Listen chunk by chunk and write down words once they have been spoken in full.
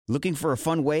Looking for a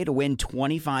fun way to win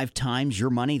 25 times your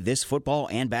money this football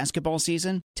and basketball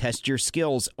season? Test your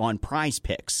skills on Prize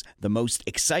Picks, the most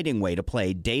exciting way to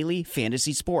play daily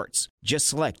fantasy sports. Just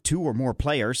select 2 or more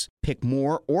players, pick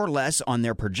more or less on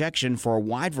their projection for a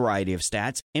wide variety of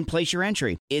stats, and place your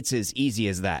entry. It's as easy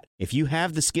as that. If you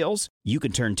have the skills, you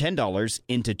can turn $10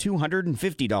 into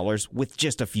 $250 with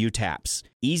just a few taps.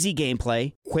 Easy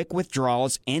gameplay, quick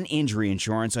withdrawals, and injury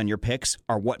insurance on your picks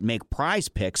are what make Prize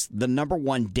Picks the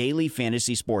 #1 daily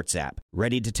fantasy sports app.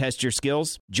 Ready to test your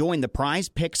skills? Join the Prize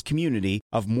Picks community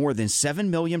of more than 7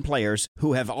 million players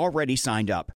who have already signed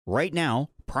up. Right now,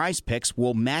 Prize Picks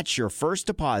will match your first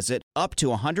deposit up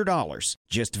to $100.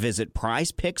 Just visit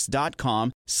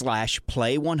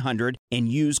prizepicks.com/play100 and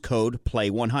use code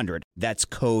play100. That's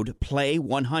code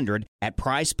play100 at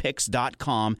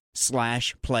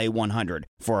prizepicks.com/play100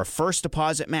 for a first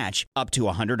deposit match up to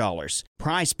 $100.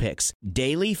 Prize Picks,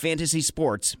 daily fantasy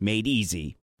sports made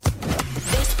easy.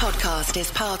 This podcast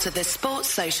is part of the Sports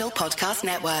Social Podcast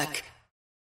Network.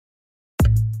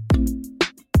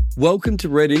 Welcome to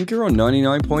Red Inker on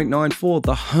 99.94,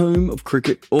 the home of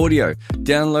cricket audio.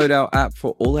 Download our app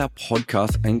for all our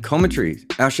podcasts and commentaries.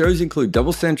 Our shows include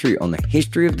Double Century on the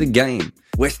history of the game.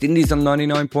 West Indies on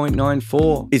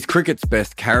 99.94 is cricket's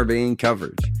best Caribbean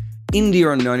coverage. India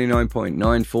on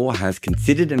 99.94 has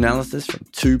considered analysis from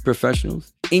 2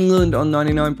 professionals. England on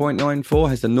 99.94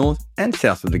 has the north and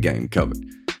south of the game covered.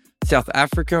 South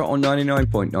Africa on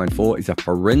 99.94 is a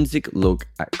forensic look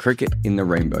at cricket in the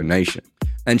Rainbow Nation.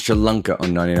 And Sri Lanka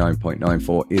on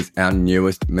 99.94 is our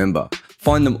newest member.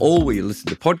 Find them all where you listen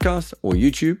to podcasts or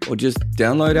YouTube, or just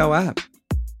download our app.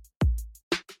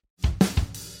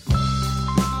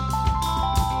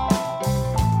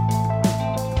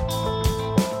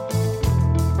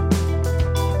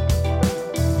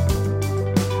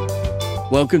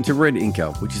 Welcome to Red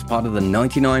Inker, which is part of the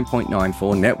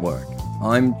 99.94 network.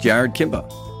 I'm Jared Kimber.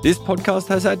 This podcast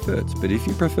has adverts, but if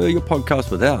you prefer your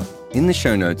podcast without, in the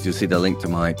show notes you'll see the link to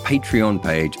my Patreon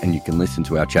page and you can listen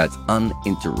to our chats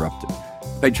uninterrupted.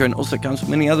 Patreon also comes with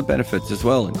many other benefits as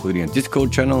well, including a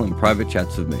Discord channel and private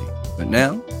chats with me. But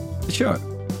now, the show.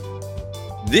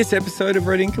 This episode of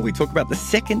Red Inker, we talk about the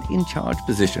second in charge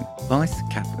position, vice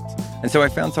captains. And so I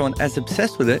found someone as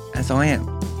obsessed with it as I am.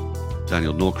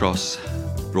 Daniel Norcross,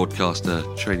 broadcaster,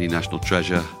 trainee national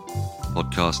treasure,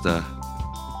 podcaster,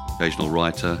 occasional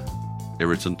writer,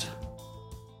 irritant.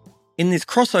 In this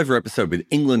crossover episode with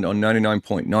England on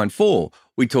 99.94,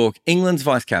 we talk England's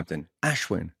vice-captain,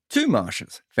 Ashwin, 2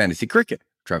 Marshes, fantasy cricket,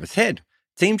 Travis Head,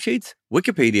 team sheets,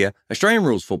 Wikipedia, Australian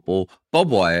rules football, Bob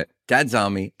Wyatt, Dad's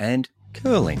Army, and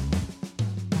curling.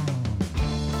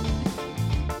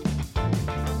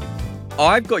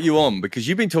 I've got you on because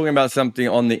you've been talking about something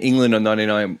on the England on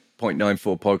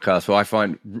 99.94 podcast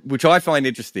which I find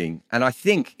interesting, and I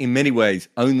think in many ways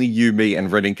only you, me,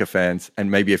 and Red Inker fans, and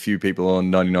maybe a few people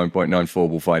on 99.94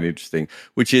 will find interesting,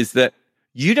 which is that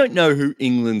you don't know who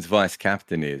England's vice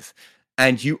captain is,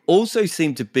 and you also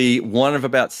seem to be one of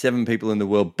about 7 people in the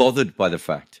world bothered by the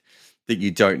fact that you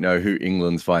don't know who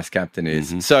England's vice captain is.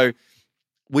 Mm-hmm. So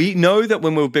we know that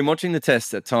when we've been watching the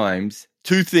tests at times,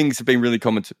 2 things have been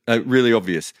really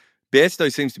obvious.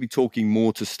 Bairstow seems to be talking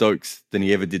more to Stokes than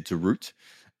he ever did to Root.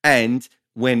 And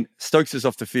when Stokes is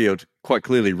off the field, quite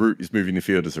clearly Root is moving the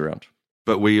fielders around.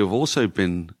 But we have also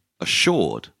been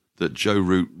assured that Joe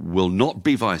Root will not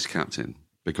be vice-captain,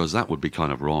 because that would be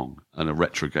kind of wrong and a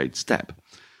retrograde step.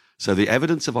 So the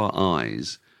evidence of our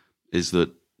eyes is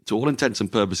that, to all intents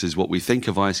and purposes, what we think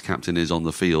a vice-captain is on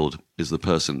the field is the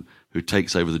person who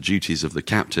takes over the duties of the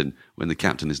captain when the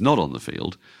captain is not on the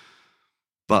field.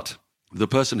 But the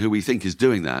person who we think is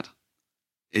doing that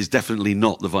is definitely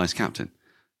not the vice-captain.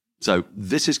 So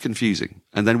this is confusing.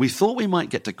 And then we thought we might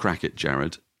get to crack it,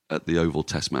 Jared, at the Oval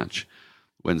Test match,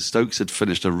 when Stokes had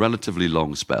finished a relatively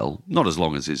long spell, not as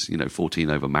long as his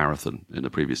 14-over marathon in the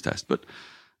previous test, but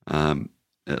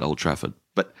at Old Trafford.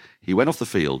 But he went off the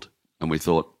field, and we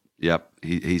thought,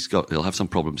 he'll have some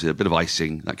problems here, a bit of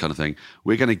icing, that kind of thing.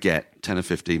 We're going to get 10 or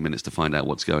 15 minutes to find out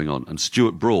what's going on. And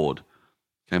Stuart Broad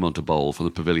came on to bowl from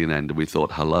the pavilion end, and we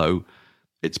thought, hello,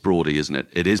 it's Broady, isn't it?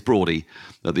 It is Broady.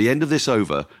 At the end of this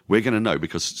over, we're going to know,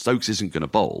 because Stokes isn't going to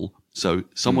bowl, so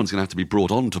someone's going to have to be brought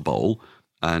on to bowl,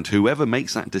 and whoever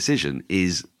makes that decision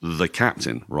is the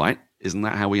captain, right? Isn't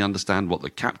that how we understand what the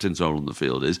captain's role on the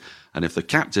field is? And if the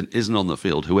captain isn't on the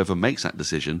field, whoever makes that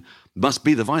decision must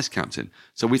be the vice-captain.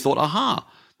 So we thought, aha,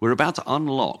 we're about to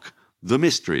unlock the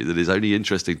mystery that is only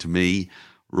interesting to me,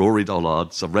 Rory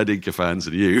Dollard, some Red Inker fans,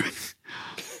 and you.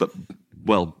 But,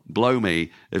 well, blow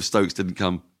me if Stokes didn't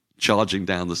come charging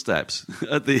down the steps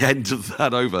at the end of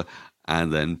that over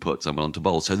and then put someone on to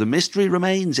bowl. So the mystery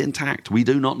remains intact. We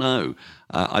do not know.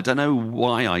 I don't know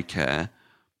why I care,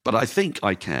 but I think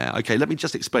I care. Okay, let me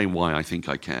just explain why I think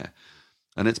I care.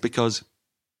 And it's because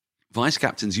vice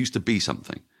captains used to be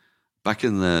something back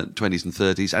in the 20s and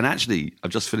 30s. And actually,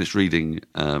 I've just finished reading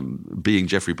Being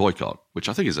Geoffrey Boycott, which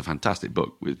I think is a fantastic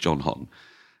book with John Houghton,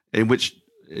 in which,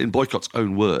 in Boycott's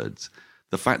own words,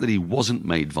 the fact that he wasn't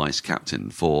made vice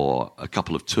captain for a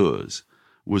couple of tours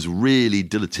was really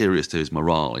deleterious to his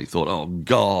morale. He thought, oh,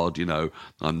 God,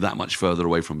 I'm that much further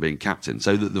away from being captain.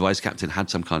 So that the vice captain had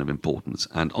some kind of importance.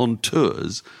 And on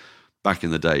tours, back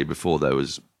in the day, before there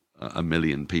was a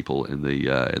million people in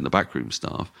the backroom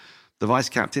staff, the vice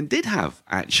captain did have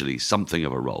actually something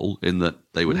of a role in that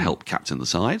they would help captain the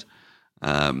side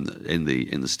in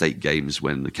the state games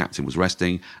when the captain was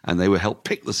resting, and they would help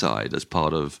pick the side as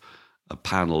part of a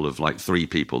panel of like 3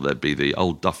 people. There'd be the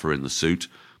old duffer in the suit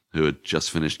who had just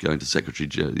finished going to secretary,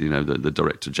 the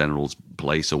director general's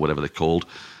place or whatever they're called,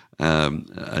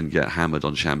 and get hammered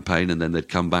on champagne, and then they'd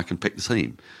come back and pick the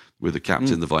team with the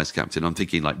captain, the vice captain. I'm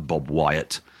thinking like Bob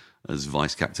Wyatt as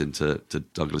vice captain to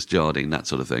Douglas Jardine, that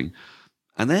sort of thing.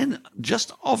 And then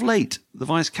just of late, the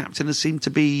vice captain has seemed to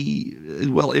be,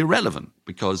 well, irrelevant,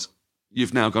 because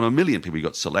you've now got a million people. You've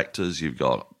got selectors, you've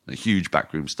got a huge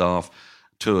backroom staff,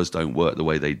 tours don't work the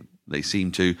way they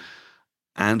seem to.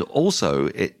 And also,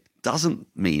 it doesn't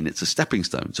mean it's a stepping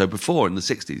stone. So before, in the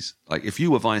 60s, like if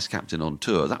you were vice captain on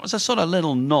tour, that was a sort of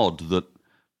little nod that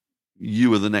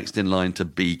you were the next in line to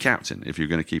be captain if you're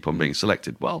going to keep on being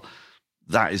selected. Well,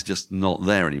 that is just not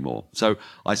there anymore. So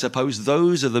I suppose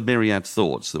those are the myriad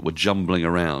thoughts that were jumbling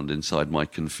around inside my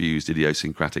confused,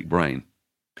 idiosyncratic brain.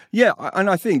 Yeah, and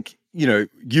I think,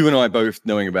 you and I both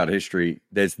knowing about history,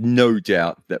 there's no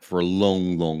doubt that for a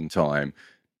long, long time,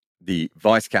 the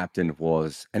vice captain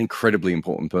was an incredibly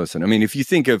important person. I mean, if you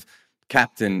think of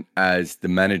captain as the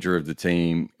manager of the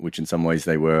team, which in some ways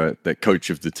they were the coach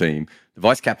of the team, the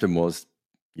vice captain was,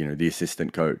 the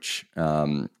assistant coach,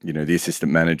 the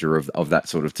assistant manager of that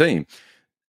sort of team.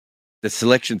 The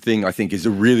selection thing, I think, is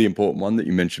a really important one that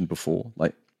you mentioned before.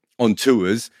 Like on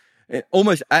tours,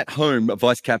 almost at home, a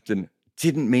vice captain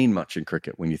didn't mean much in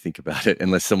cricket when you think about it,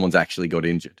 unless someone's actually got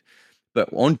injured. But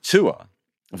on tour,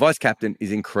 a vice captain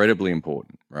is incredibly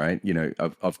important, right?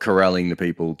 Of corralling the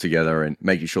people together and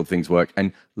making sure things work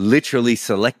and literally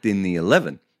selecting the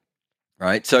 11,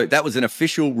 right? So that was an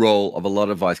official role of a lot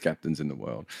of vice captains in the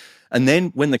world. And then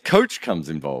when the coach comes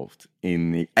involved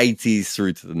in the 80s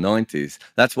through to the 90s,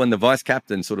 that's when the vice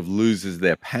captain sort of loses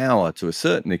their power to a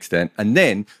certain extent. And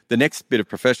then the next bit of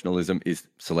professionalism is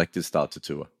selectors start to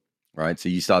tour, right? So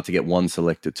you start to get one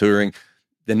selector touring.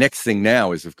 The next thing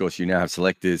now is, of course, you now have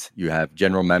selectors, you have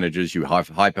general managers, you have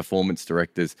high performance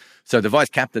directors. So the vice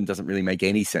captain doesn't really make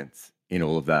any sense in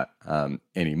all of that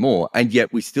anymore. And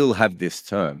yet we still have this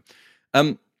term.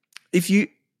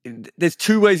 There's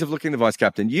 2 ways of looking at the vice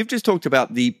captain. You've just talked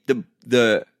about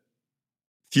the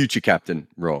future captain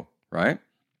role, right?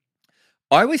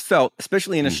 I always felt,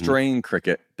 especially in Australian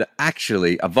cricket, that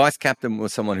actually a vice captain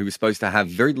was someone who was supposed to have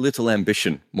very little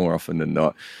ambition more often than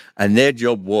not. And their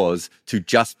job was to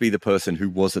just be the person who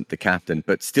wasn't the captain,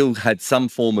 but still had some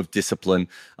form of discipline,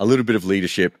 a little bit of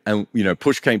leadership. And,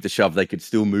 push came to shove, they could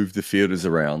still move the fielders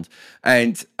around.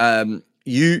 And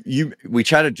we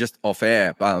chatted just off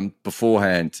air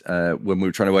beforehand when we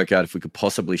were trying to work out if we could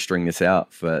possibly string this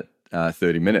out for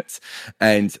 30 minutes.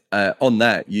 And on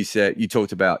that, you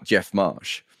talked about Geoff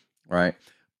Marsh, right?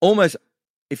 Almost,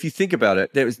 if you think about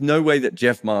it, there was no way that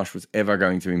Geoff Marsh was ever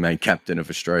going to be made captain of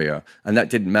Australia, and that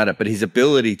didn't matter. But his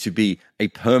ability to be a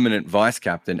permanent vice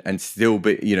captain and still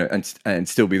be, and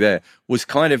still be there was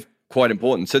kind of quite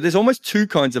important. So there's almost 2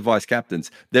 kinds of vice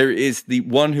captains. There is the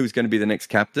one who's going to be the next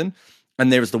captain,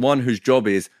 and there is the one whose job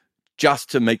is just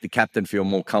to make the captain feel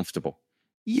more comfortable.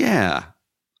 Yeah,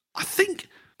 I think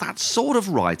that's sort of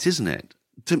right, isn't it?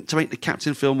 To make the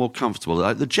captain feel more comfortable.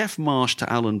 The Geoff Marsh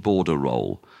to Alan Border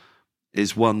role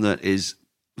is one that is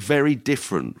very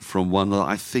different from one that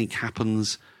I think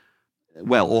happened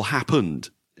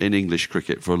in English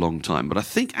cricket for a long time. But I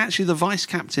think actually the vice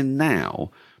captain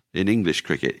now in English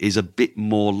cricket is a bit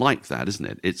more like that, isn't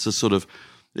it? It's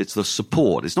the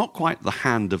support. It's not quite the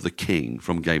hand of the king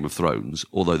from Game of Thrones,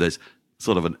 although there's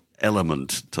sort of an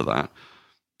element to that.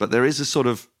 But there is a sort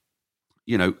of,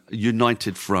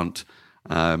 united front.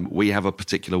 We have a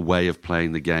particular way of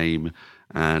playing the game,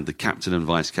 and the captain and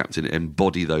vice captain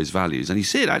embody those values. And you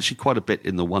see it actually quite a bit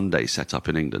in the one-day setup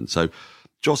in England. So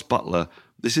Jos Buttler,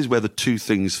 this is where the 2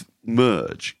 things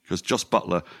merge, because Jos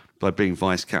Buttler, by being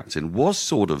vice captain, was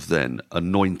sort of then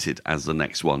anointed as the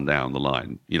next one down the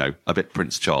line, a bit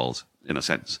Prince Charles in a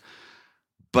sense.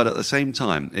 But at the same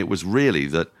time, it was really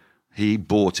that he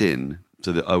bought in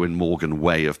to the Owen Morgan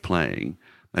way of playing,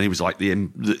 and he was like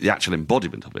the actual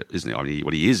embodiment of it, isn't he? I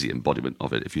mean, he is the embodiment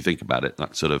of it, if you think about it,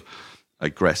 that sort of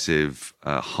aggressive,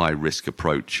 high-risk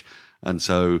approach. And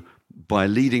so by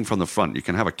leading from the front, you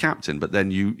can have a captain, but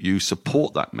then you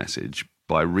support that message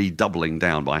by redoubling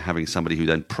down, by having somebody who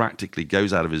then practically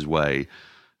goes out of his way,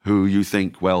 who you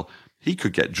think, well, he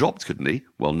could get dropped, couldn't he?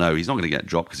 Well, no, he's not going to get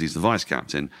dropped because he's the vice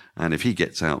captain. And if he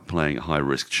gets out playing a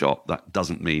high-risk shot, that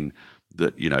doesn't mean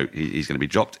that, you know, he's going to be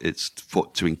dropped. It's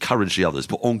to encourage the others,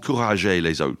 pour encourager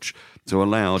les autres, to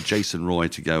allow Jason Roy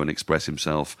to go and express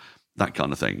himself, that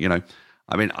kind of thing, you know.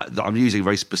 I mean, I'm using a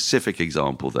very specific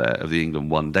example there of the England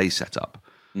one-day setup,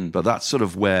 but that's sort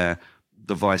of where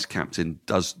the vice captain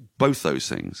does both those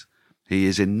things. He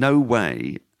is in no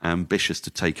way ambitious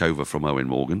to take over from Owen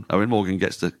Morgan. Owen Morgan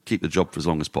gets to keep the job for as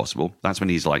long as possible. That's when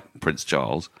he's like Prince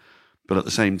Charles. But at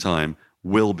the same time,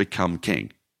 will become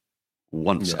king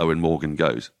once Owen Morgan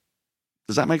goes.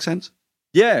 Does that make sense?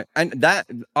 Yeah, and that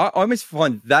I almost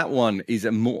find that one is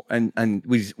a more, and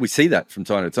we see that from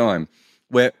time to time,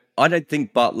 where I don't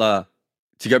think Butler,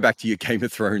 to go back to your Game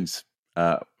of Thrones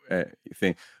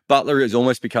thing, Butler has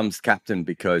almost becomes captain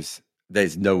because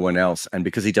there's no one else, and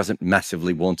because he doesn't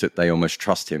massively want it, they almost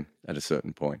trust him at a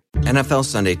certain point. NFL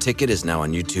Sunday Ticket is now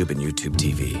on YouTube and YouTube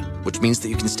TV, which means that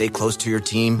you can stay close to your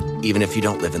team even if you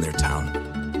don't live in their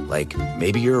town. Like,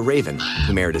 maybe you're a Raven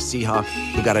who married a Seahawk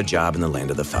who got a job in the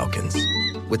land of the Falcons.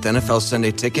 With NFL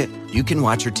Sunday Ticket, you can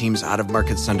watch your team's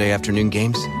out-of-market Sunday afternoon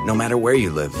games no matter where you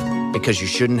live, because you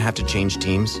shouldn't have to change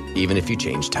teams even if you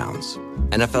change towns.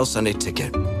 NFL Sunday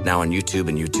Ticket, now on YouTube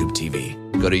and YouTube TV.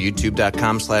 Go to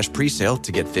youtube.com/presale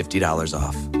to get $50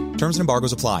 off. Terms and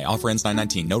embargoes apply. Offer ends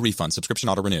 9/19. No refund. Subscription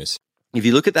auto renews. If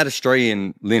you look at that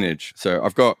Australian lineage, so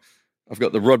I've got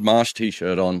the Rod Marsh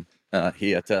t-shirt on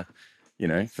here to, you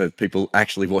know, for people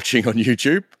actually watching on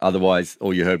YouTube. Otherwise,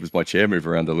 all you heard was my chair move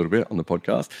around a little bit on the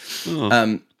podcast.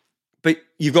 But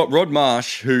you've got Rod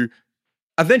Marsh, who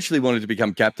eventually wanted to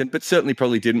become captain, but certainly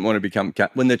probably didn't want to become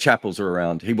captain. When the Chappells were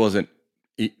around, he wasn't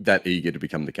that eager to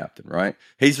become the captain, right?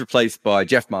 He's replaced by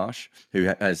Jeff Marsh,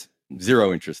 who has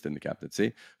zero interest in the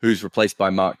captaincy, who's replaced by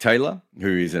Mark Taylor,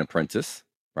 who is an apprentice,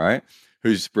 right?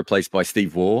 Who's replaced by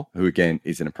Steve Waugh, who again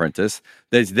is an apprentice.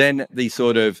 There's then the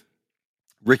sort of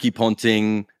Ricky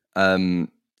Ponting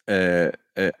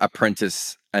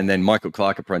apprentice, and then Michael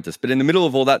Clark apprentice. But in the middle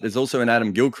of all that, there's also an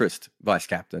Adam Gilchrist vice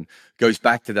captain. Goes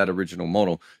back to that original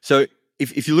model. So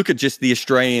if you look at just the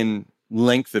Australian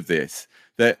length of this,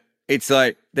 that it's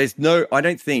like there's no, I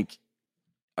don't think,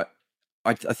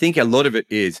 I think a lot of it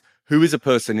is who is a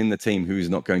person in the team who is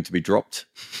not going to be dropped,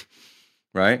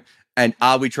 right? And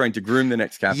are we trying to groom the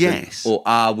next captain? Yes. Or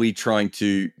are we trying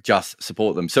to just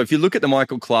support them? So if you look at the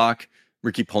Michael Clark,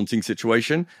 Ricky Ponting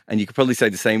situation, and you could probably say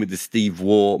the same with the Steve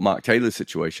Waugh, Mark Taylor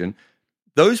situation,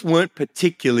 those weren't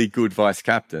particularly good vice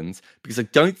captains because I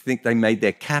don't think they made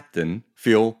their captain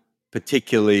feel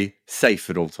particularly safe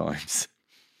at all times,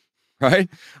 right?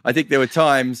 I think there were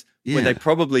times when they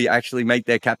probably actually made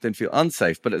their captain feel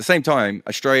unsafe. But at the same time,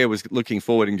 Australia was looking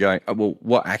forward and going, oh,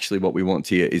 well, what we want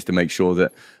here is to make sure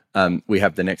that we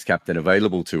have the next captain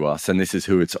available to us, and this is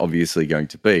who it's obviously going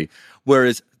to be.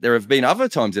 Whereas there have been other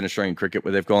times in Australian cricket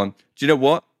where they've gone, do you know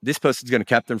what? This person's going to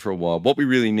captain for a while. What we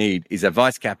really need is a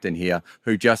vice captain here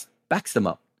who just backs them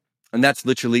up. And that's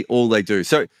literally all they do.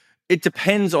 So it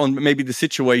depends on maybe the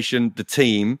situation, the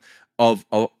team, of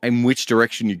in which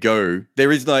direction you go.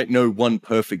 There is like no one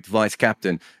perfect vice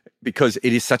captain because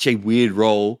it is such a weird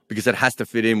role because it has to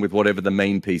fit in with whatever the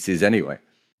main piece is anyway.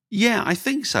 Yeah, I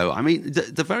think so. I mean,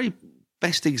 the very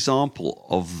best example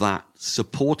of that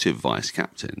supportive vice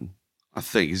captain, I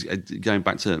think, is going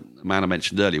back to a man I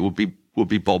mentioned earlier, would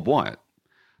be Bob Wyatt,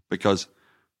 because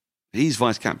he's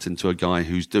vice captain to a guy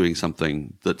who's doing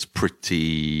something that's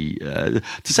pretty, to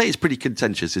say it's pretty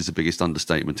contentious is the biggest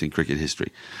understatement in cricket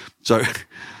history. So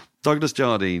Douglas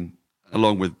Jardine,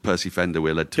 along with Percy Fender,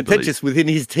 we're led to contentious within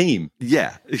his team.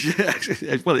 Yeah.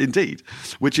 Well, indeed.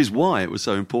 Which is why it was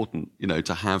so important, you know,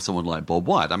 to have someone like Bob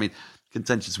Wyatt. I mean,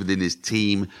 contentious within his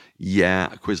team,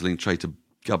 a quizzling traitor,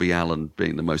 Gubby Allen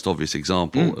being the most obvious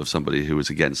example of somebody who was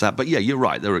against that. But yeah, you're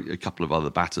right. There were a couple of other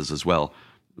batters as well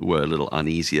who were a little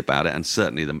uneasy about it, and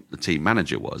certainly the team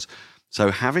manager was.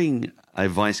 So having a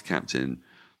vice captain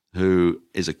who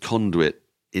is a conduit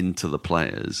into the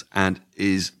players and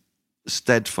is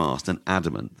steadfast and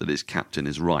adamant that his captain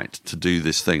is right to do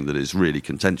this thing that is really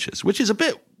contentious, which is a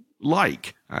bit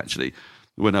like, actually,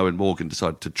 when Owen Morgan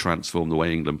decided to transform the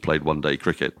way England played one-day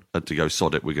cricket and to go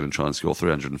sod it, we're going to try and score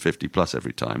 350 plus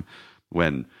every time,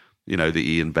 when, you know, the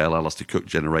Ian Bell, Alistair Cook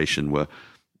generation were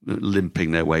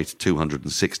limping their way to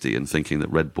 260 and thinking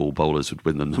that Red Bull bowlers would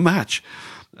win them the match.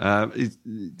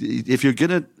 If you're going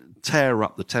to tear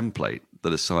up the template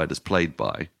that a side has played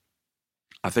by,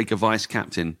 I think a vice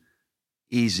captain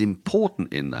is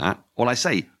important in that. Well, I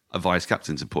say a vice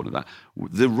captain's important in that.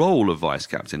 The role of vice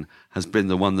captain has been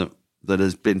the one that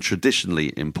has been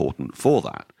traditionally important for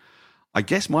that. I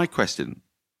guess my question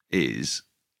is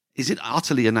it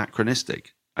utterly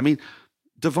anachronistic? I mean,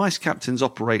 do vice captains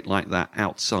operate like that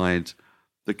outside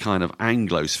the kind of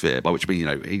Anglosphere, by which I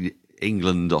mean,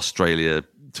 England, Australia,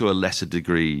 to a lesser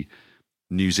degree,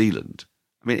 New Zealand?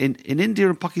 I mean, in India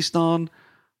and Pakistan,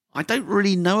 I don't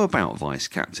really know about vice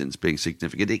captains being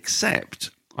significant,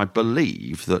 except I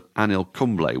believe that Anil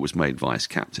Kumble was made vice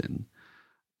captain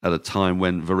at a time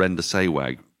when Virender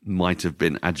Sehwag might have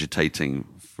been agitating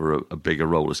for a bigger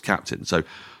role as captain. So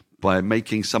by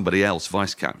making somebody else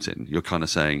vice captain, you're kind of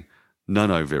saying, no,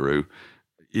 Viru,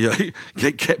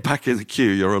 get back in the queue.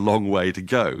 You're a long way to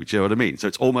go. Do you know what I mean? So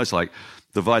it's almost like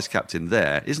the vice captain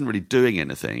there isn't really doing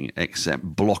anything except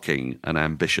blocking an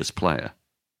ambitious player.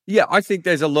 Yeah, I think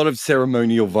there's a lot of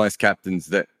ceremonial vice captains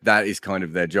that is kind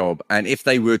of their job. And if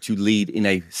they were to lead in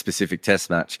a specific test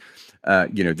match,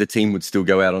 the team would still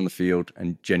go out on the field,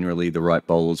 and generally the right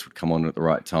bowlers would come on at the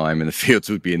right time and the fields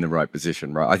would be in the right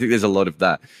position, right? I think there's a lot of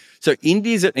that. So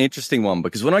India's an interesting one,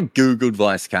 because when I Googled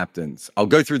vice captains, I'll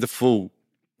go through the full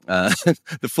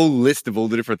list of all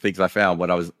the different things I found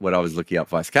when I was looking up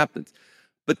vice captains.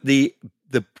 But the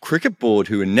cricket board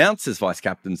who announces vice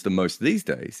captains the most these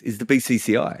days is the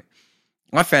BCCI.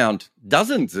 I found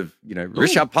dozens of,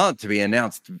 Rishabh Pant to be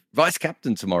announced vice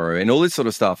captain tomorrow and all this sort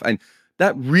of stuff. And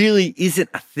that really isn't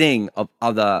a thing of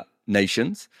other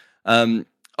nations. I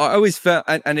always felt,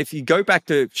 and if you go back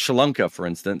to Sri Lanka, for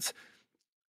instance,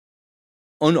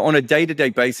 on a day-to-day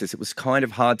basis, it was kind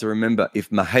of hard to remember if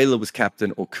Mahela was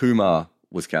captain or Kumar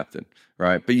was captain,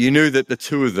 right? But you knew that the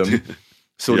two of them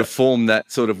sort of formed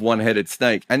that sort of one-headed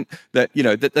snake, and that,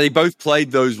 that they both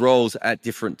played those roles at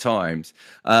different times.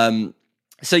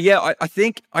 So yeah, I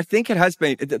think it has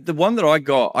been the one that I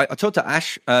got. I talked to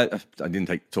Ash. I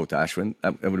didn't talk to Ashwin.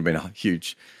 That would have been a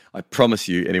huge. I promise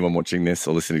you, anyone watching this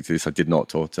or listening to this, I did not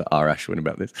talk to R. Ashwin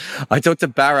about this. I talked to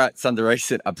Bharat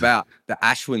Sundaresan about the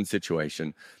Ashwin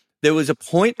situation. There was a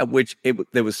point at which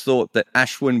there was thought that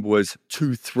Ashwin was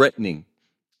too threatening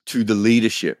to the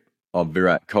leadership of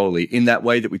Virat Kohli, in that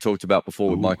way that we talked about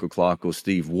before with Michael Clarke or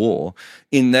Steve Waugh,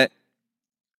 in that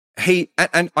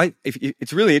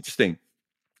it's really interesting.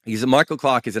 Because Michael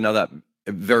Clarke is another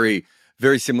very,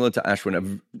 very similar to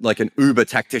Ashwin, like an uber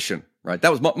tactician, right?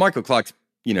 That was Michael Clarke's,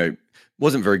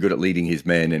 wasn't very good at leading his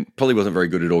men and probably wasn't very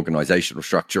good at organizational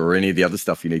structure or any of the other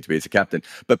stuff you need to be as a captain,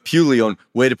 but purely on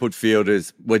where to put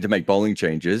fielders, where to make bowling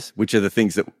changes, which are the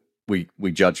things that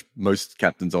we judge most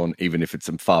captains on, even if it's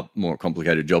a far more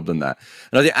complicated job than that.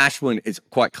 And I think Ashwin is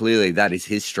quite clearly that is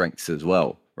his strengths as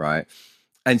well, right?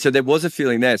 And so there was a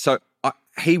feeling there. So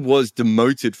he was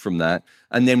demoted from that.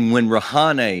 And then when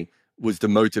Rahane was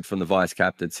demoted from the vice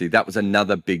captaincy, that was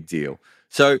another big deal.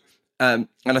 So, and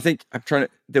I think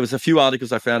there was a few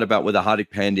articles I found about whether Hardik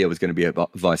Pandya was going to be a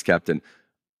vice captain.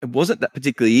 It wasn't that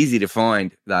particularly easy to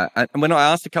find that. And when I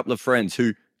asked a couple of friends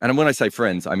and when I say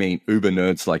friends, I mean uber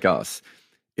nerds like us,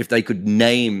 if they could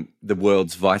name the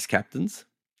world's vice captains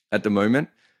at the moment,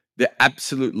 the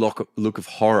absolute look of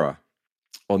horror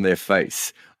on their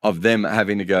face of them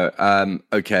having to go,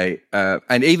 okay.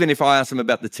 And even if I asked them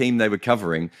about the team they were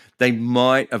covering, they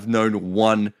might have known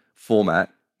one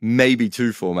format, maybe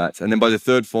two formats. And then by the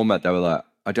third format, they were like,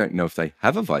 I don't know if they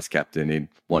have a vice captain in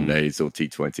one days or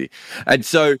T20. And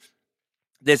so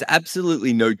there's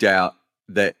absolutely no doubt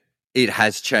that it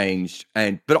has changed.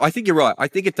 But I think you're right. I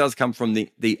think it does come from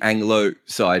the Anglo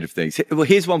side of things. Well,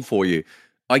 here's one for you.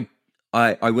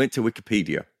 I went to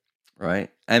Wikipedia, right?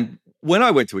 And when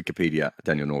I went to Wikipedia,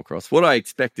 Daniel Norcross, what I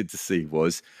expected to see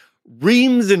was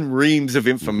reams and reams of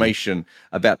information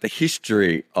about the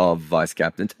history of vice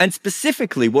captains. And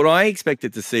specifically, what I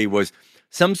expected to see was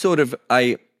some sort of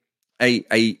a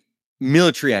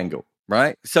military angle,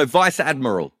 right? So vice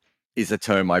admiral is a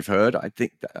term I've heard. I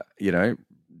think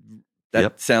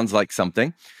that sounds like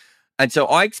something. And so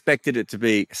I expected it to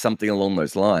be something along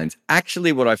those lines.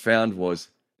 Actually, what I found was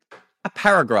a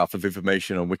paragraph of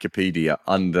information on Wikipedia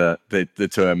under the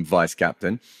term vice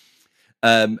captain.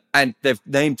 And they've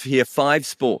named here 5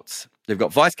 sports. They've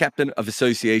got vice captain of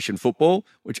association football,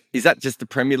 which is that just the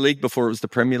Premier League before it was the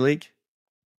Premier League?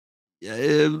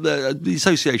 The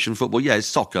association football, it's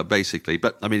soccer basically.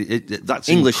 But I mean, that's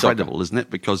English incredible, soccer. Isn't it?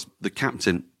 Because the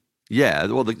captain,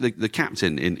 the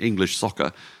captain in English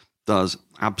soccer does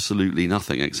absolutely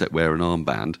nothing except wear an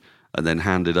armband and then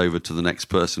handed over to the next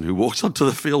person who walks onto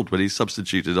the field when he's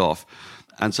substituted off.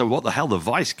 And so what the hell the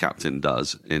vice captain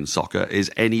does in soccer is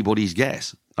anybody's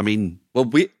guess. I mean,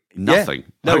 nothing.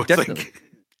 Yeah. No, I definitely.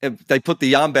 think. They put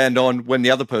the armband on when the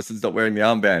other person's not wearing the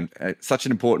armband. Such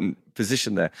an important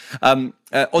position there.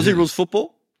 Aussie rules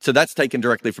football. So that's taken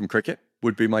directly from cricket,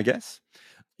 would be my guess.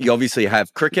 You obviously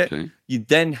have cricket. Okay. You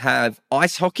then have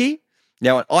ice hockey.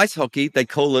 Now, in ice hockey, they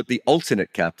call it the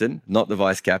alternate captain, not the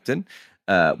vice captain,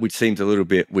 which seems a little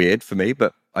bit weird for me,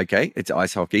 but okay, it's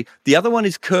ice hockey. The other one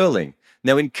is curling.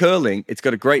 Now, in curling, it's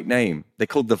got a great name. They're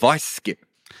called the vice skip.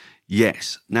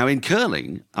 Yes. Now, in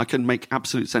curling, I can make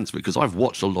absolute sense of it because I've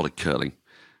watched a lot of curling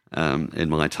in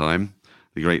my time.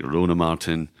 The great Rona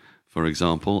Martin, for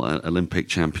example, an Olympic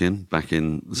champion back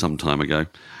in some time ago.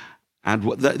 And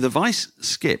the vice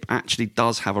skip actually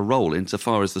does have a role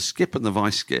insofar as the skip and the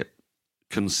vice skip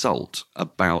consult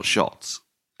about shots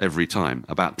every time,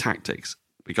 about tactics,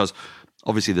 because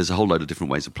obviously there's a whole load of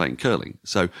different ways of playing curling.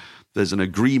 So there's an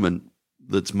agreement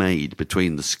that's made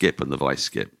between the skip and the vice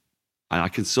skip. And I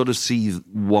can sort of see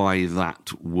why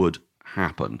that would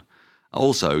happen.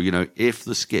 Also, if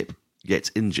the skip gets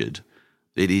injured,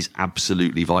 it is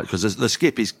absolutely vital because the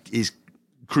skip is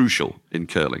crucial in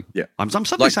curling. Yeah. I'm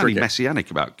suddenly sounding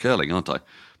messianic about curling, aren't I?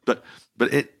 But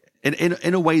it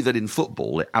in a way that in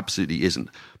football it absolutely isn't.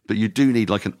 But you do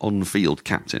need like an on-field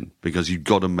captain because you've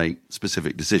got to make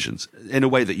specific decisions in a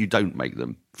way that you don't make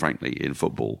them, frankly, in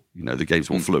football. The game's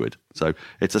more fluid. So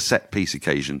it's a set-piece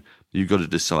occasion. You've got to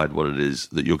decide what it is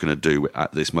that you're going to do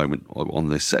at this moment on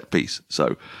this set piece.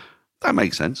 So that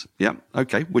makes sense. Yeah.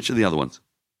 Okay. Which are the other ones?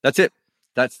 That's it.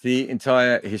 That's the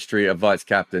entire history of vice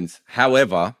captains.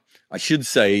 However, I should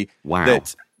say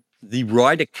that the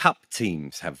Ryder Cup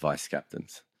teams have vice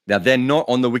captains. Now, they're not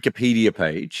on the Wikipedia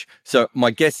page. So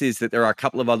my guess is that there are a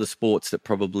couple of other sports that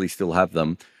probably still have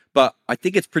them. But I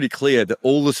think it's pretty clear that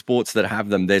all the sports that have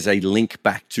them, there's a link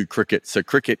back to cricket. So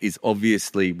cricket is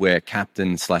obviously where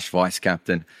captain/vice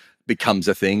captain becomes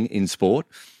a thing in sport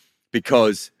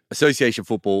because association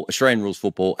football, Australian rules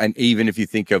football, and even if you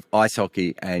think of ice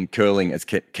hockey and curling as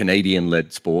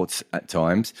Canadian-led sports at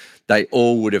times, they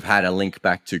all would have had a link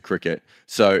back to cricket.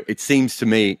 So it seems to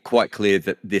me quite clear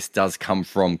that this does come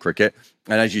from cricket.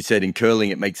 And as you said, in curling,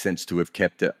 it makes sense to have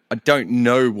kept it. I don't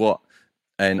know what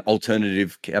an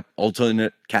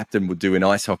alternate captain would do in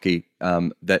ice hockey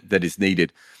that is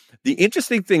needed. The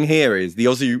interesting thing here is the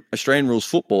Aussie Australian rules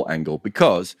football angle,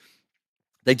 because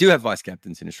they do have vice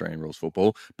captains in Australian rules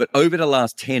football, but over the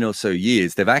last 10 or so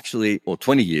years, they've actually, or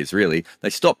 20 years really,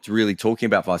 they stopped really talking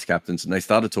about vice captains and they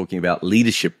started talking about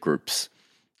leadership groups,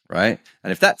 right?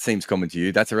 And if that seems common to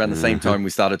you, that's around the same time we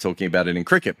started talking about it in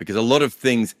cricket, because a lot of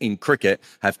things in cricket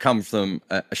have come from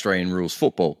Australian rules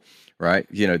football, right?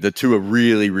 The two are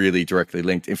really, really directly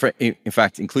linked. In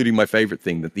fact, including my favorite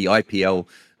thing, that the IPL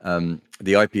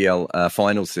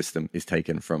final system is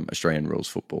taken from Australian rules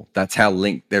football. That's how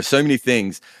linked. There's so many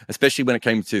things, especially when it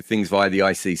came to things via the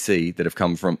ICC, that have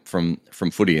come from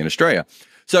footy in Australia.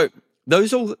 So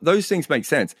those things make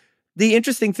sense. The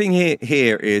interesting thing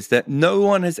here is that no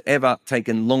one has ever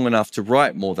taken long enough to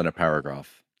write more than a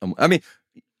paragraph. I mean,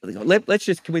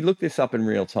 can we look this up in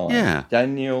real time? Yeah.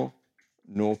 Daniel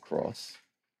Norcross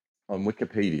on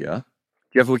Wikipedia.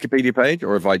 Do you have a Wikipedia page,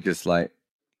 or have I just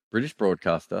British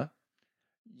broadcaster?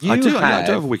 I do have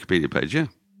a Wikipedia page, yeah.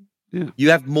 You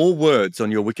have more words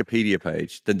on your Wikipedia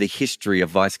page than the history of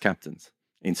vice captains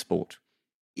in sport.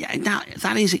 Yeah,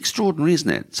 that is extraordinary, isn't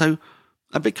it? So,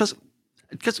 because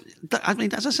I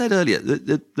mean, as I said earlier,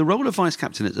 the role of vice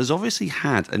captain has obviously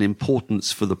had an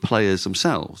importance for the players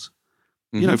themselves.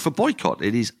 Mm-hmm. For Boycott,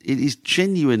 it is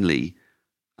genuinely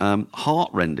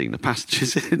heartrending, the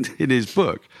passages in his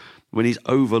book when he's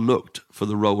overlooked for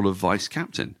the role of vice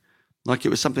captain. Like it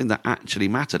was something that actually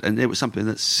mattered, and it was something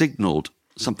that signalled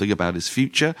something about his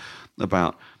future,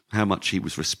 about how much he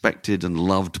was respected and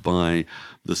loved by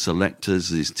the selectors,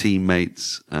 his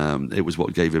teammates. It was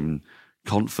what gave him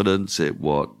confidence. It's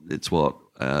what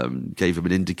gave him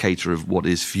an indicator of what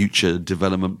his future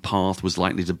development path was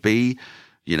likely to be.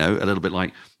 A little bit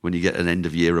like when you get an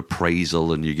end-of-year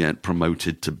appraisal and you get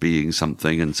promoted to being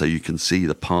something, and so you can see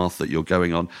the path that you're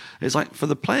going on. It's like for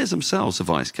the players themselves, the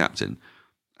vice captain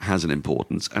has an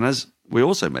importance. And as we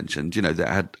also mentioned, that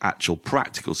had actual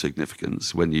practical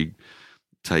significance when you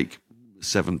take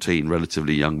 17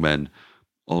 relatively young men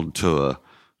on tour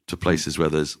to places where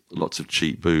there's lots of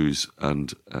cheap booze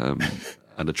and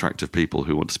attractive people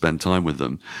who want to spend time with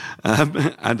them,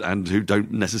 and who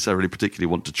don't necessarily particularly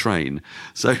want to train.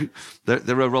 So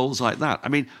there are roles like that. I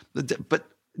mean, but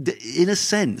in a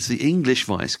sense, the English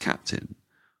vice captain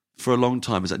for a long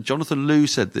time is that Jonathan Liu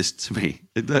said this to me.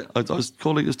 I was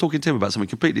talking to him about something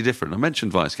completely different. I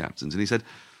mentioned vice captains, and he said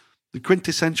the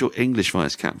quintessential English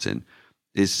vice captain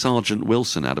is Sergeant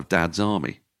Wilson out of Dad's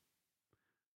Army.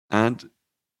 And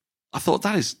I thought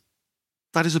that is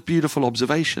a beautiful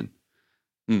observation.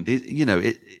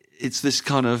 It's this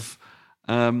kind of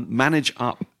manage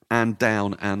up and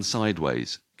down and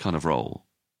sideways kind of role.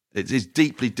 It's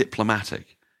deeply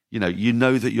diplomatic. You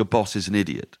know that your boss is an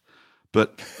idiot,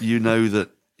 but you know that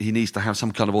he needs to have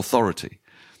some kind of authority.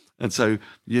 And so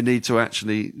you need to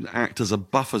actually act as a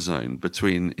buffer zone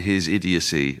between his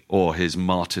idiocy or his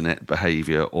martinet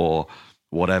behavior or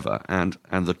whatever and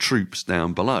the troops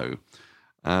down below.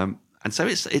 And so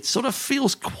it sort of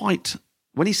feels quite...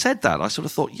 When he said that, I sort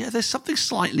of thought, yeah, there's something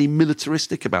slightly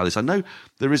militaristic about this. I know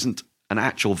there isn't an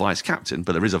actual vice captain,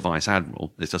 but there is a vice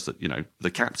admiral. It's just that,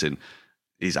 the captain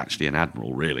is actually an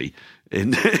admiral, really.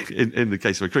 In the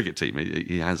case of a cricket team,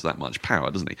 he has that much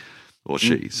power, doesn't he? Or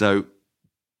she. So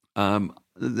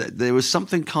there was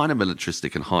something kind of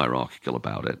militaristic and hierarchical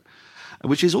about it,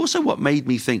 which is also what made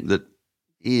me think that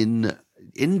in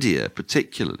India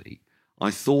particularly, I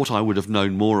thought I would have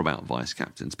known more about vice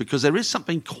captains, because there is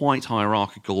something quite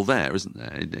hierarchical there, isn't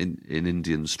there, in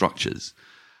Indian structures,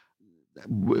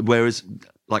 whereas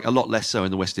like a lot less so in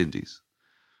the West Indies.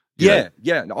 Yeah.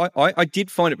 I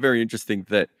did find it very interesting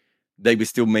that they were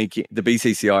still the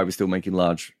BCCI was still making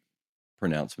large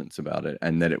pronouncements about it,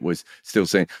 and that it was still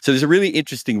saying. So there's a really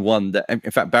interesting one that, in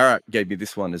fact, Bharat gave me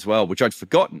this one as well, which I'd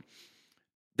forgotten.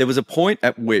 There was a point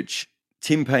at which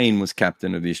Tim Payne was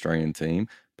captain of the Australian team.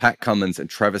 Pat Cummins and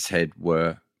Travis Head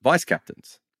were vice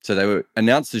captains. So they were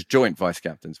announced as joint vice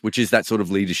captains, which is that sort of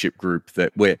leadership group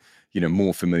that we're,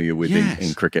 more familiar with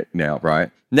in cricket now, right?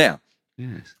 Now,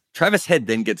 Travis Head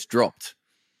then gets dropped.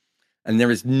 And there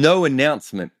is no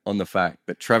announcement on the fact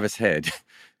that Travis Head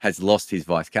has lost his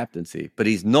vice captaincy, but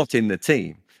he's not in the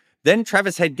team. Then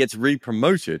Travis Head gets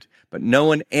re-promoted, but no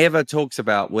one ever talks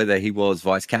about whether he was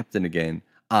vice captain again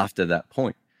after that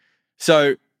point.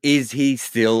 So is he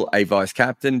still a vice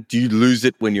captain? Do you lose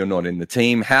it when you're not in the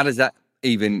team? How does that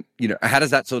even, how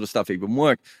does that sort of stuff even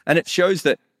work? And it shows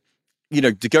that,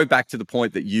 to go back to the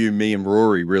point that you, me, and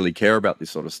Rory really care about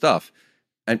this sort of stuff.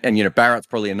 And Barrett's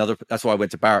probably another, that's why I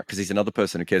went to Barrett, because he's another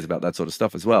person who cares about that sort of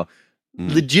stuff as well.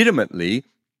 Legitimately,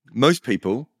 most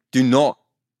people do not.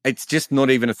 It's just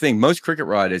not even a thing. Most cricket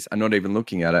writers are not even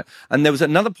looking at it. And there was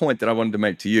another point that I wanted to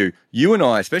make to you. You and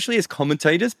I, especially as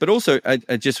commentators, but also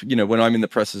just, when I'm in the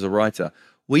press as a writer,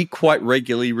 we quite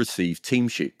regularly receive team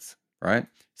sheets, right?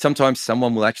 Sometimes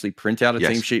someone will actually print out a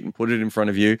team sheet and put it in front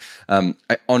of you. On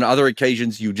other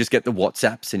occasions, you just get the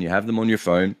WhatsApps and you have them on your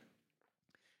phone.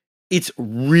 It's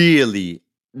really,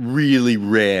 really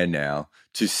rare now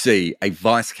to see a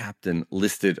vice captain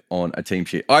listed on a team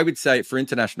sheet. I would say for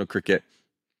international cricket,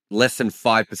 less than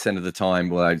 5% of the time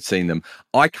where I've seen them.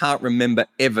 I can't remember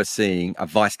ever seeing a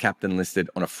vice captain listed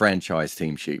on a franchise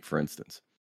team sheet, for instance.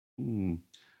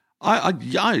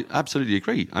 I absolutely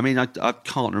agree. I mean, I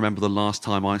can't remember the last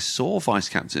time I saw vice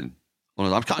captain.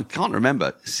 I can't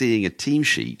remember seeing a team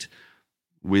sheet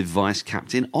with vice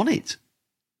captain on it,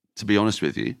 to be honest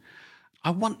with you.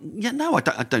 I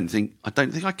don't think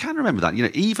I can remember that.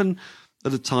 Even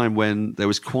at a time when there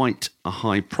was quite a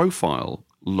high profile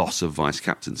loss of vice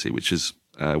captaincy, which is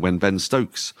when Ben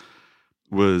Stokes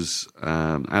was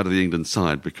out of the England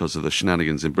side because of the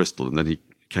shenanigans in Bristol, and then he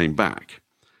came back,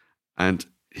 and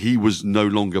he was no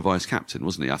longer vice captain,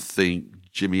 wasn't he? I think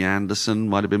Jimmy Anderson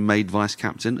might have been made vice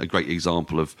captain, a great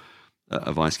example of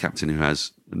a vice captain who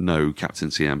has no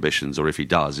captaincy ambitions, or if he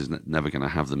does, is never going to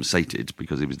have them sated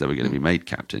because he was never going to be made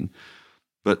captain.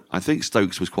 But I think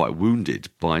Stokes was quite wounded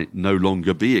by no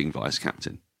longer being vice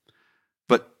captain.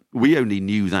 But we only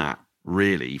knew that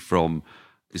really from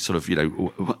sort of,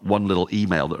 one little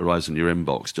email that arrives in your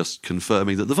inbox just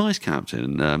confirming that the vice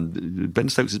captain, Ben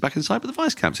Stokes is back inside, but the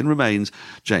vice captain remains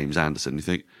James Anderson. You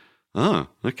think, oh,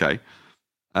 okay.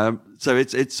 So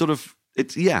it's sort of,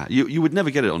 you would never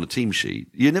get it on a team sheet.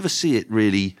 You never see it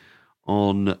really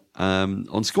on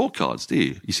scorecards, do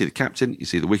you? You see the captain, you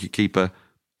see the wicketkeeper,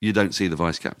 you don't see the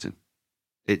vice captain.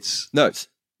 It's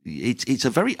a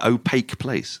very opaque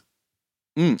place.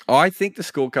 I think the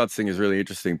scorecards thing is really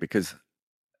interesting because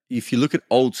if you look at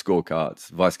old scorecards,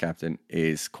 vice captain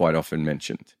is quite often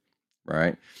mentioned,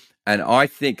 right? And I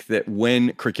think that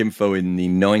when Cricinfo in the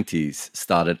 90s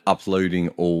started uploading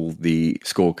all the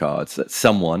scorecards, that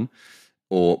someone,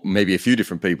 or maybe a few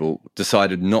different people,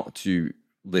 decided not to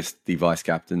list the vice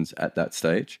captains at that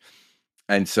stage.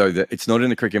 And so that it's not in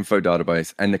the Cricinfo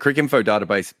database. And the Cricinfo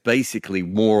database basically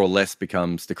more or less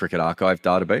becomes the Cricket Archive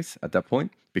database at that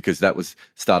point. because that was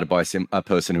started by a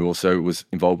person who also was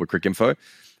involved with Cricinfo.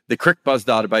 The CricBuzz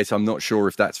database, I'm not sure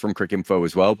if that's from Cricinfo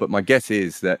as well, but my guess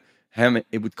is that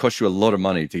it would cost you a lot of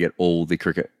money to get all the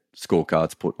cricket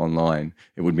scorecards put online.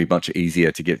 It would be much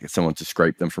easier to get someone to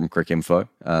scrape them from Cricinfo,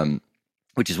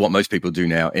 which is what most people do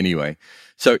now anyway.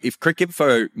 So if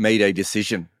Cricinfo made a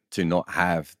decision to not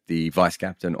have the vice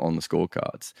captain on the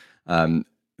scorecards,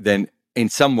 then in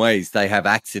some ways they have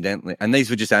accidentally, and these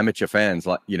were just amateur fans,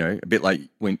 like, you know, a bit like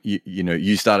when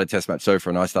you started Test Match Sofa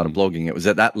and I started blogging. It was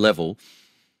at that level.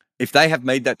 If they have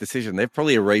made that decision, they've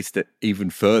probably erased it even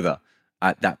further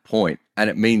at that point. And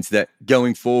it means that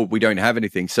going forward, we don't have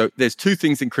anything. So there's two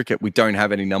things in cricket we don't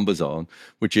have any numbers on,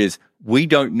 which is we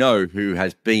don't know who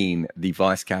has been the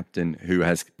vice captain, who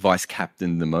has vice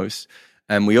captained the most.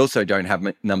 And we also don't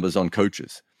have numbers on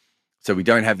coaches. So we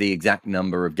don't have the exact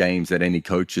number of games that any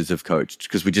coaches have coached,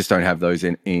 because we just don't have those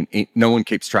in no one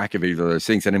keeps track of either of those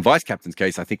things. And in vice captain's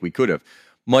case, I think we could have.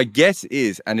 My guess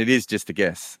is, and it is just a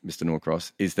guess, Mr.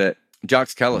 Norcross, is that Jacques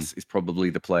Kallis is probably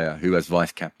the player who has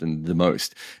vice captained the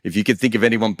most. If you could think of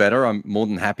anyone better, I'm more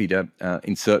than happy to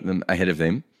insert them ahead of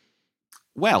them.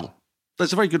 Well,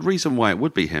 there's a very good reason why it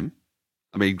would be him.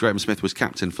 I mean, Graham Smith was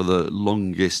captain for the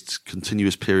longest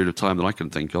continuous period of time that I can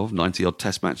think of, 90-odd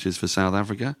test matches for South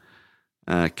Africa.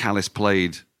 Kallis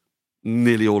played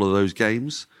nearly all of those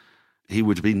games. He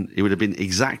would have been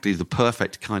exactly the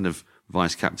perfect kind of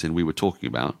vice captain we were talking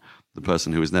about, the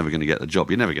person who was never going to get the job.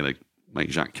 You're never going to make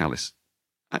Jacques Kallis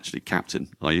actually captain,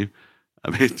 are you?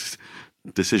 I mean,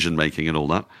 decision-making and all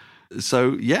that.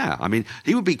 So, yeah, I mean,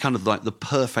 he would be kind of like the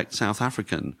perfect South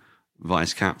African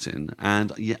vice captain.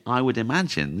 And yeah, I would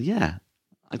imagine,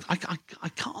 I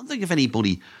can't think of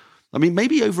anybody. I mean,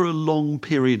 maybe over a long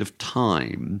period of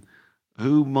time,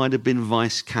 who might have been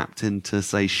vice captain to,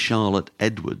 say, Charlotte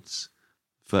Edwards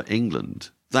for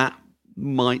England? That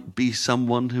might be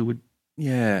someone who would...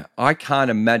 Yeah, I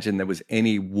can't imagine there was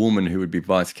any woman who would be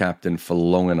vice captain for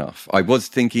long enough. I was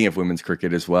thinking of women's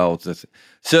cricket as well.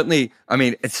 Certainly, I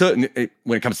mean,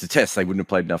 when it comes to tests, they wouldn't have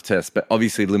played enough tests, but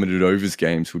obviously limited overs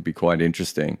games would be quite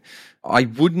interesting. I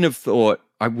wouldn't have thought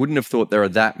there are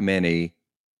that many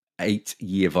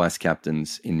 8-year vice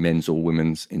captains in men's or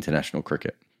women's international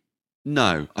cricket.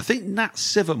 No, I think Nat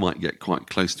Siver might get quite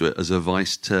close to it as a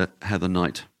vice to Heather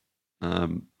Knight.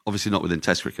 Obviously not within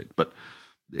Test cricket, but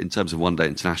in terms of one-day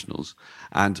internationals.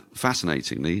 And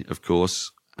fascinatingly, of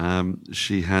course,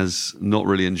 she has not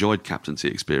really enjoyed captaincy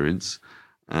experience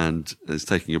and is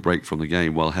taking a break from the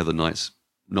game while Heather Knight's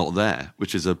not there,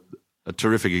 which is a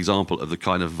terrific example of the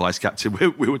kind of vice captain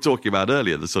we were talking about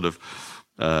earlier, the sort of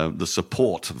the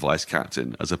support vice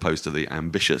captain as opposed to the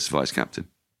ambitious vice captain.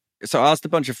 So I asked a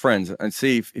bunch of friends and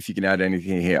see if you can add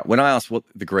anything here. When I asked what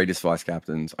the greatest vice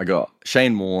captains, I got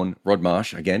Shane Warne, Rod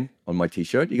Marsh, again, on my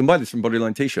T-shirt. You can buy this from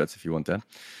Bodyline T-shirts if you want to.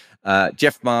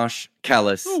 Jeff Marsh,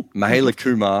 Kallis, Mahela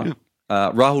Kumar,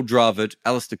 Rahul Dravid,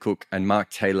 Alistair Cook, and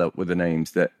Mark Taylor were the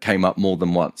names that came up more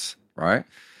than once, right?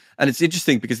 And it's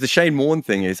interesting because the Shane Warne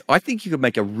thing is, I think you could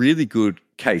make a really good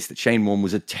case that Shane Warne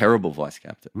was a terrible vice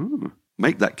captain. Ooh.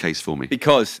 Make that case for me.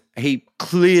 Because he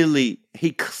clearly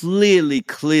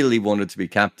wanted to be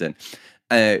captain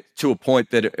to a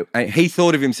point that he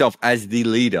thought of himself as the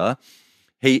leader.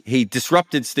 He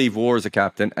disrupted Steve Waugh as a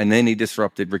captain, and then he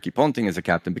disrupted Ricky Ponting as a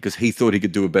captain because he thought he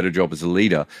could do a better job as a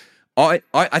leader. I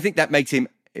think that makes him,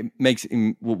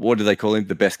 what do they call him?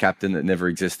 The best captain that never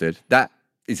existed. That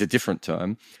is a different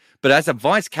term. But as a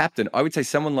vice captain, I would say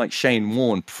someone like Shane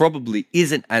Warne probably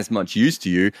isn't as much used to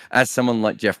you as someone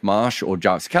like Jeff Marsh or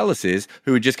Jacques Kallis is,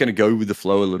 who are just going to go with the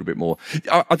flow a little bit more.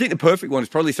 I think the perfect one is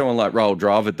probably someone like Rahul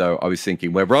Dravid, though, I was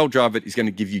thinking, where Rahul Dravid is going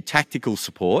to give you tactical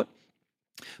support,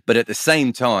 but at the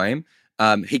same time,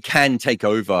 he can take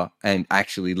over and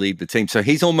actually lead the team. So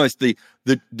he's almost the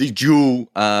dual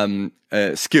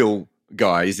skill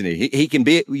guy, isn't he? He can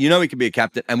be, he can be a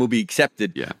captain and will be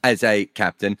accepted as a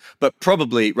captain, but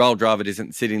probably Rahul Dravid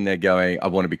isn't sitting there going, I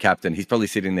want to be captain. He's probably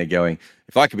sitting there going,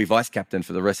 if I could be vice captain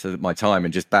for the rest of my time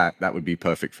and just bat, that would be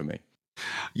perfect for me.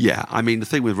 Yeah, I mean, the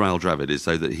thing with Rahul Dravid is,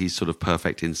 though, that he's sort of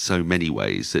perfect in so many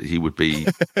ways that he would be,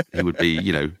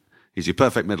 he's your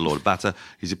perfect middle order batter.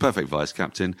 He's your perfect vice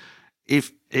captain.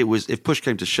 If push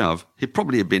came to shove, he'd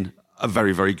probably have been a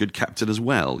very, very good captain as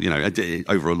well,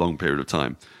 over a long period of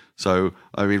time. So,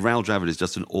 I mean, Rahul Dravid is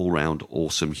just an all-round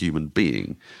awesome human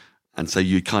being. And so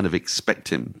you kind of expect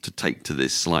him to take to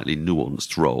this slightly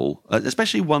nuanced role,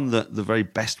 especially one that the very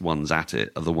best ones at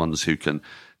it are the ones who can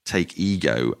take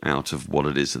ego out of what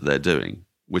it is that they're doing,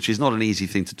 which is not an easy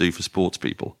thing to do for sports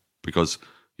people because,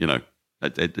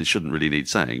 it shouldn't really need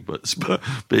saying, but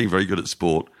being very good at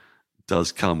sport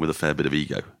does come with a fair bit of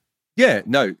ego. Yeah,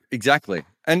 no, exactly.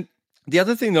 And the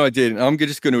other thing that I did, and I'm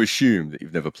just going to assume that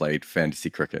you've never played fantasy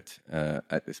cricket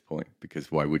at this point,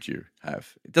 because why would you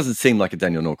have? It doesn't seem like a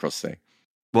Daniel Norcross thing.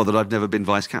 Well, that I've never been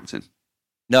vice captain.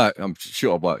 No, I'm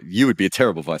sure. Well, you would be a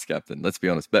terrible vice captain. Let's be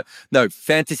honest. But no,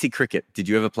 fantasy cricket. Have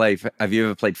you ever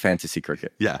played fantasy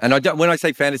cricket? Yeah. And when I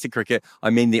say fantasy cricket, I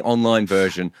mean the online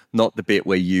version, not the bit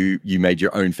where you made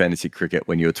your own fantasy cricket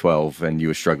when you were 12 and you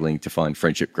were struggling to find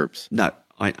friendship groups. No,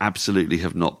 I absolutely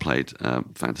have not played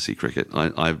fantasy cricket.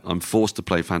 I'm forced to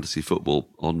play fantasy football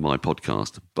on my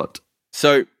podcast, but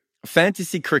so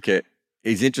fantasy cricket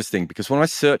is interesting because when I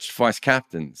searched vice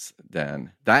captains,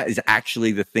 Dan, that is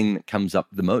actually the thing that comes up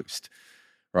the most,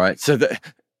 right? So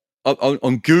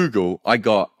on Google, I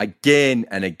got again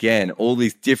and again all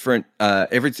these different,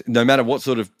 no matter what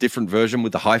sort of different version,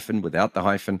 with the hyphen, without the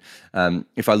hyphen.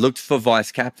 If I looked for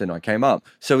vice captain, I came up.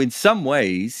 So in some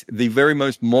ways, the very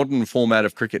most modern format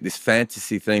of cricket, this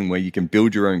fantasy thing where you can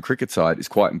build your own cricket side, is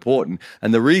quite important.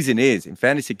 And the reason is, in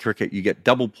fantasy cricket, you get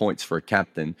double points for a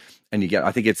captain, and you get,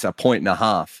 I think it's 1.5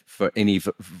 points for any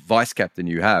vice captain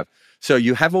you have. So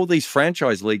you have all these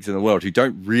franchise leagues in the world who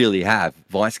don't really have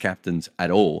vice captains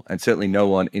at all, and certainly no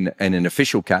one in an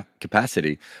official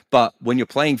capacity. But when you're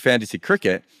playing fantasy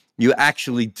cricket, you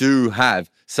actually do have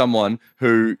someone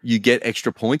who you get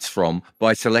extra points from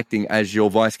by selecting as your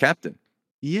vice captain.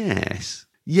 Yes.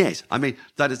 I mean,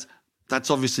 that's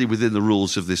obviously within the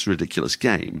rules of this ridiculous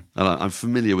game, and I'm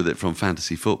familiar with it from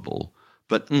fantasy football.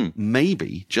 But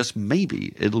maybe, just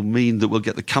maybe, it'll mean that we'll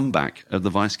get the comeback of the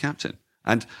vice captain.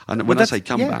 And when I say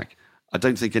comeback, I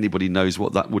don't think anybody knows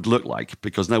what that would look like,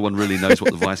 because no one really knows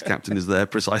what the vice captain is there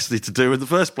precisely to do in the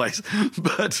first place.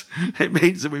 But it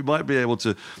means that we might be able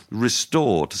to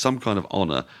restore to some kind of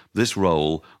honour this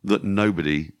role that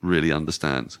nobody really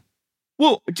understands.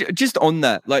 Well, just on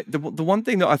that, like the one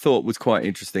thing that I thought was quite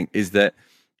interesting is that,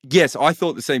 yes, I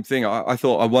thought the same thing. I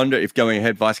wonder if going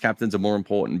ahead vice captains are more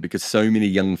important, because so many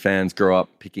young fans grow up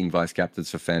picking vice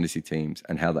captains for fantasy teams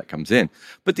and how that comes in.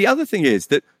 But the other thing is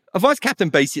that a vice captain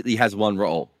basically has one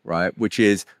role, right? Which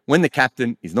is when the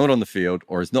captain is not on the field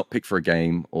or is not picked for a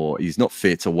game or he's not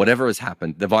fit or whatever has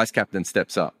happened, the vice captain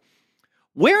steps up.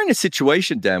 We're in a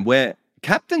situation, Dan, where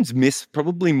captains miss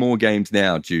probably more games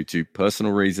now due to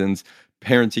personal reasons,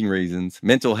 parenting reasons,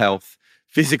 mental health,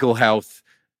 physical health,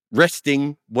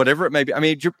 resting, whatever it may be. I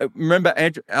mean, remember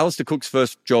Alistair Cook's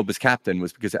first job as captain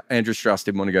was because Andrew Strauss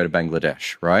didn't want to go to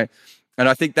Bangladesh, right? And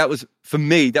I think that was, for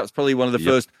me, that was probably one of the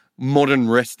first modern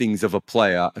restings of a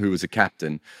player who was a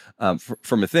captain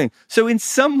from a thing. So in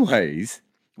some ways,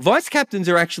 vice captains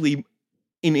are actually,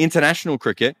 in international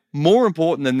cricket, more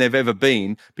important than they've ever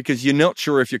been, because you're not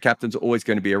sure if your captains are always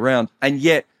going to be around. And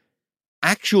yet,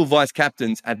 actual vice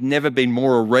captains have never been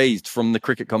more erased from the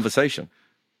cricket conversation.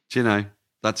 Do you know?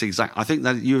 I think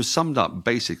that you have summed up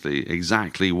basically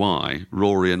exactly why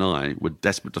Rory and I were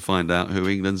desperate to find out who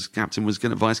England's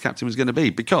vice captain was going to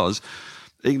be, because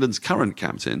England's current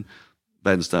captain,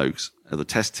 Ben Stokes, the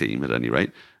Test team at any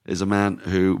rate, is a man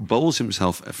who bowls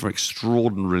himself for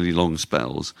extraordinarily long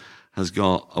spells, has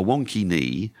got a wonky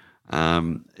knee,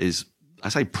 is, I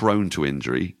say, prone to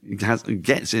injury. He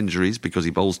gets injuries because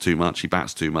he bowls too much, he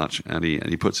bats too much, and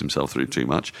he puts himself through too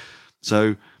much.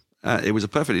 So it was a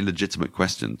perfectly legitimate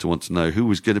question to want to know who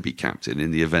was going to be captain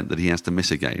in the event that he has to miss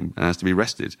a game and has to be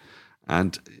rested.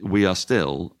 And we are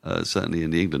still, certainly in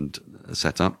the England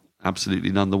setup,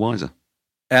 absolutely none the wiser.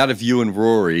 Out of you and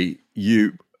Rory,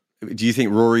 do you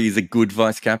think Rory is a good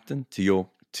vice captain to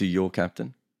your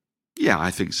captain? Yeah, I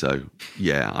think so.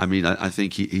 Yeah, I mean, I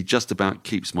think he just about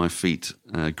keeps my feet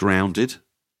grounded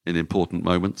in important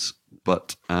moments,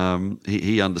 but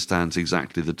he understands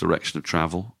exactly the direction of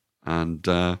travel. And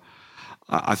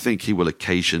I think he will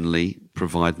occasionally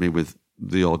provide me with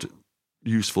the odd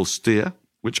useful steer,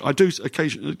 which I do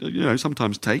occasionally,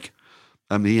 sometimes take.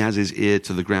 He has his ear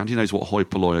to the ground. He knows what hoi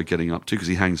polloi are getting up to, because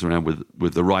he hangs around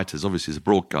with the writers. Obviously, as a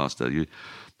broadcaster, you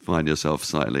find yourself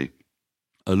slightly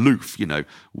aloof.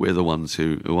 We're the ones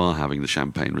who are having the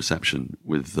champagne reception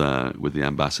with the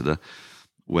ambassador,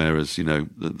 whereas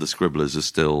the scribblers are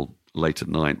still late at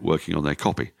night working on their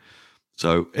copy.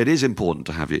 So it is important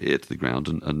to have your ear to the ground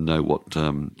and know what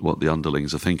the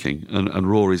underlings are thinking.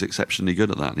 And Rory's exceptionally good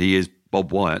at that. He is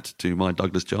Bob Wyatt to my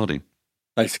Douglas Jardine.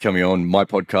 Thanks for coming on my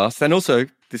podcast. And also,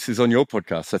 this is on your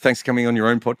podcast. So thanks for coming on your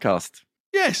own podcast.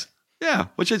 Yes. Yeah.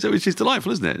 Which is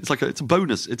delightful, isn't it? It's a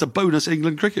bonus. It's a bonus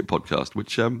England cricket podcast,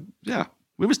 which,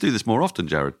 we must do this more often,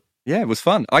 Jared. Yeah, it was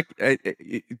fun. Do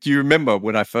you remember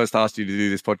when I first asked you to do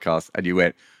this podcast and you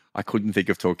went, I couldn't think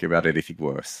of talking about anything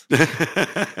worse.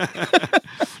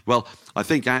 Well, I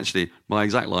think actually my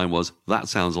exact line was, that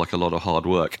sounds like a lot of hard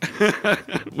work,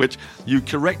 which you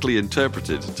correctly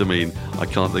interpreted to mean I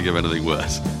can't think of anything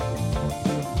worse.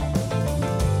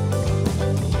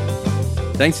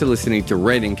 Thanks for listening to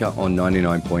Red Inca on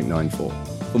 99.94.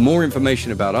 For more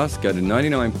information about us, go to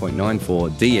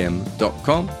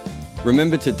 99.94dm.com.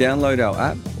 Remember to download our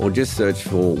app or just search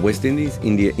for West Indies,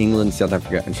 India, England, South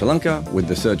Africa and Sri Lanka with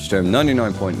the search term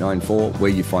 99.94 where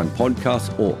you find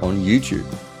podcasts or on YouTube.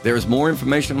 There is more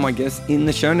information on my guests in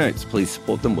the show notes. Please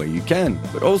support them where you can,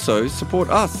 but also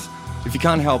support us. If you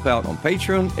can't help out on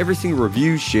Patreon, every single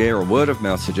review, share or word of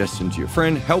mouth suggestion to your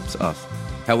friend helps us.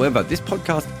 However, this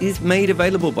podcast is made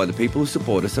available by the people who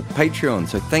support us at Patreon,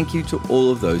 so thank you to all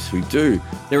of those who do.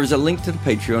 There is a link to the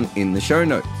Patreon in the show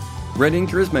notes. Red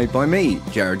Inca is made by me,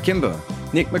 Jared Kimber.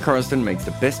 Nick McCorriston makes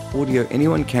the best audio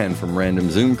anyone can from random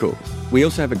Zoom calls. We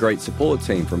also have a great support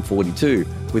team from 42,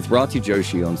 with Rati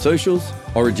Joshi on socials,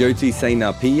 Orajoti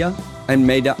Sainapiya, and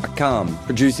Maida Akam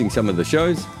producing some of the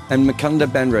shows, and Mukunda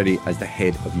Banreddy as the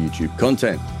head of YouTube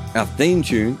content. Our theme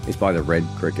tune is by the Red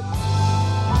Cricket.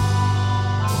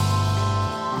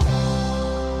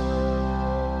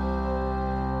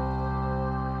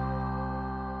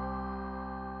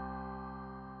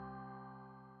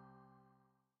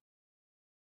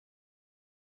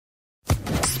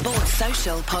 Sports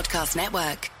Social Podcast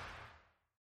Network.